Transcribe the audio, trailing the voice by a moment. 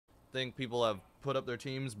think people have put up their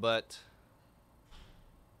teams, but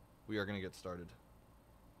we are going to get started.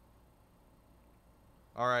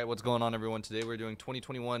 All right, what's going on, everyone? Today we're doing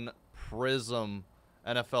 2021 Prizm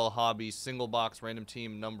NFL Hobby Single Box Random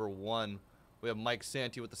Team number 1. We have Mike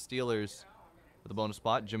Santee with the Steelers with a bonus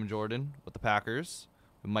spot, Jim Jordan with the Packers,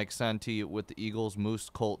 Mike Santee with the Eagles, Moose,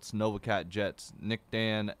 Colts, Novacat, Jets, Nick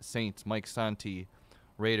Dan, Saints, Mike Santee,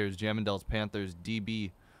 Raiders, Jamandels, Panthers,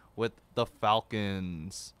 DB with the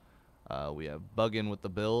Falcons. We have Buggin with the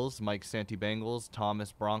Bills, Mike Santee Bengals,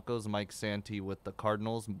 Thomas Broncos, Mike Santee with the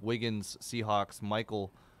Cardinals, Wiggins Seahawks,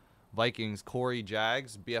 Michael Vikings, Corey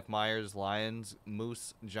Jags, BF Myers Lions,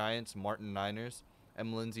 Moose Giants, Martin Niners,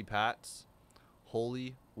 M. Lindsay Pats,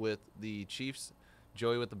 Holy with the Chiefs,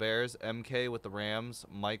 Joey with the Bears, MK with the Rams,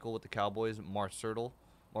 Michael with the Cowboys, Mark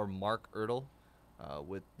Ertl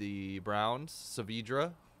with the Browns,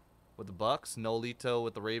 Savidra with the Bucks, Nolito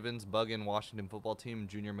with the Ravens, Buggin Washington Football Team,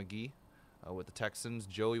 Junior McGee with the Texans,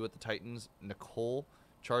 Joey with the Titans, Nicole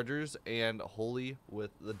Chargers, and Holy with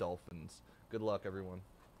the Dolphins. Good luck, everyone.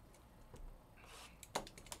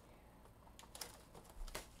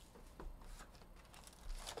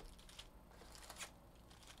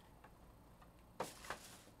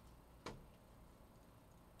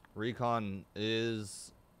 Recon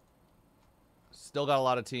is still got a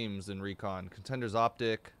lot of teams in Recon. Contenders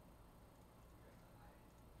Optic.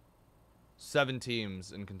 7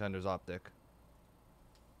 teams in Contenders Optic.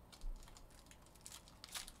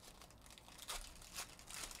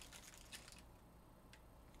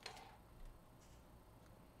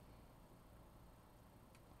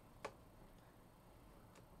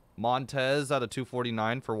 Montez out of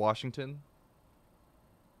 249 for Washington.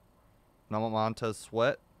 Now Montez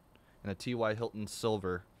Sweat and a T.Y. Hilton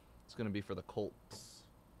Silver. It's going to be for the Colts.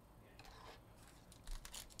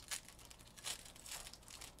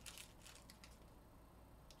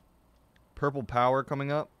 Purple Power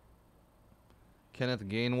coming up. Kenneth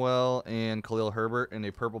Gainwell and Khalil Herbert, and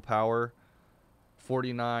a Purple Power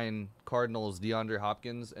 49 Cardinals DeAndre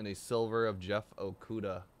Hopkins, and a silver of Jeff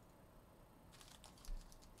Okudah.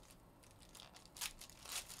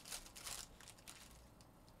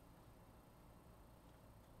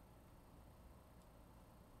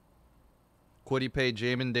 Quiddy Pay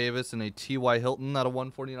Jamin Davis and a T.Y. Hilton out of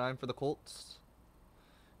 149 for the Colts.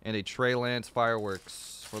 And a Trey Lance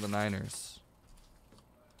Fireworks for the Niners.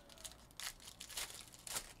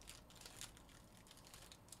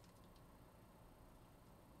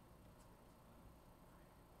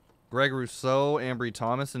 Greg Rousseau, Ambry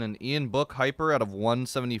Thomas, and an Ian Book Hyper out of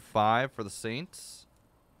 175 for the Saints.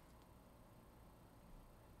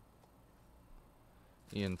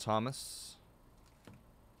 Ian Thomas.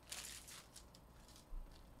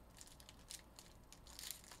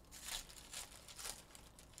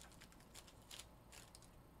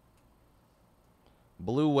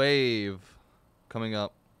 Blue Wave coming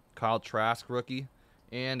up. Kyle Trask rookie.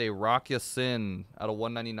 And a Rock Ya-Sin out of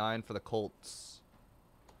 199 for the Colts.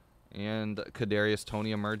 And Kadarius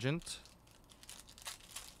Toney Emergent.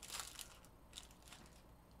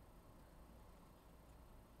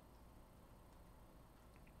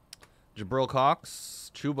 Jabril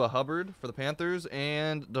Cox, Chuba Hubbard for the Panthers,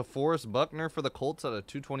 and DeForest Buckner for the Colts out of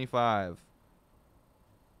 225.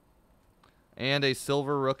 And a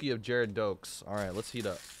silver rookie of Jared Dokes. All right, let's heat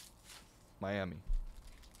up. Miami.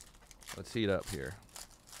 Let's heat up here.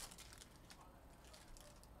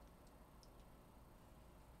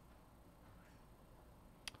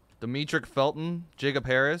 Demetric Felton, Jacob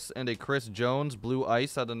Harris, and a Chris Jones Blue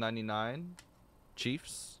Ice out of 99.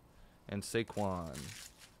 Chiefs. And Saquon.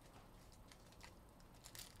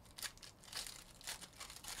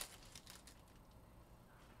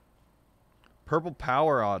 Purple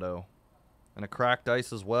Power Auto. And a cracked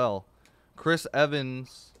ice as well. Chris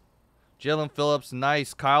Evans. Jalen Phillips.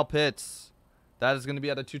 Nice. Kyle Pitts. That is going to be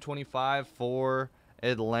at a 225 for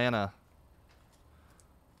Atlanta.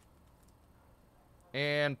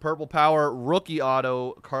 And Purple Power Rookie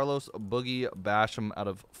Auto. Carlos Boogie Basham out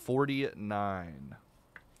of 49.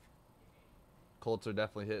 Colts are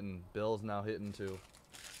definitely hitting. Bills now hitting too.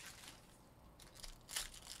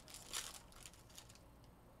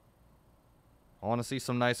 I want to see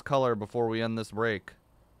some nice color before we end this break.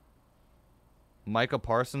 Micah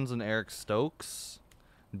Parsons and Eric Stokes.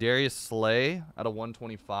 Darius Slay out of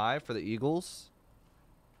 125 for the Eagles.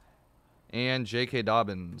 And J.K.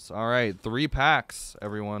 Dobbins. All right, 3 packs,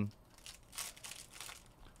 everyone.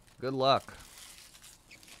 Good luck.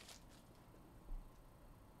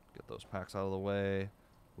 Get those packs out of the way.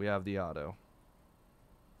 We have the auto.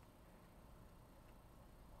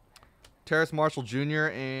 Terrace Marshall Jr.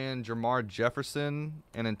 and Jamar Jefferson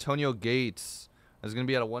and Antonio Gates It's going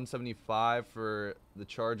to be at a 175 for the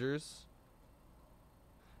Chargers.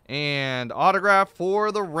 And autograph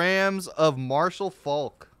for the Rams of Marshall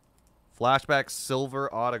Faulk. Flashback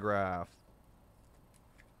silver autograph.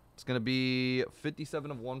 It's going to be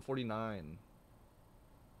 57 of 149.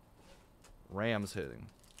 Rams hitting.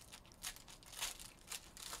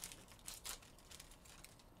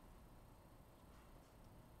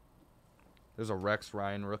 There's a Rex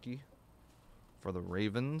Ryan rookie for the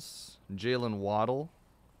Ravens. Jalen Waddle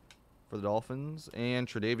for the Dolphins. And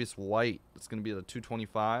Tre'Davious White. It's going to be the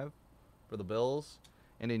 225 for the Bills.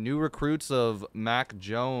 And a new recruits of Mac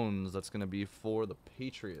Jones. That's going to be for the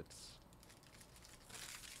Patriots.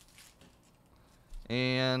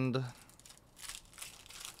 And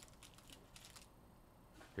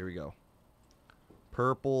here we go.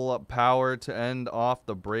 Purple power to end off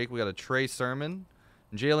the break. We got a Trey Sermon,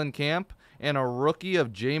 Jalen Camp, and a rookie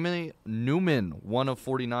of Jamie Newman. 1 of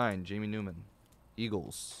 49. Jamie Newman.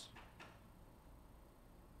 Eagles.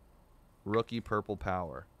 Rookie purple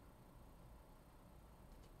power.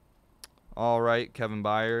 All right, Kevin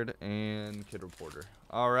Byard and Kid Reporter.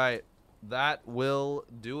 All right, that will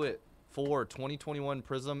do it for 2021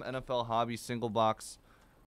 Prizm NFL Hobby Single Box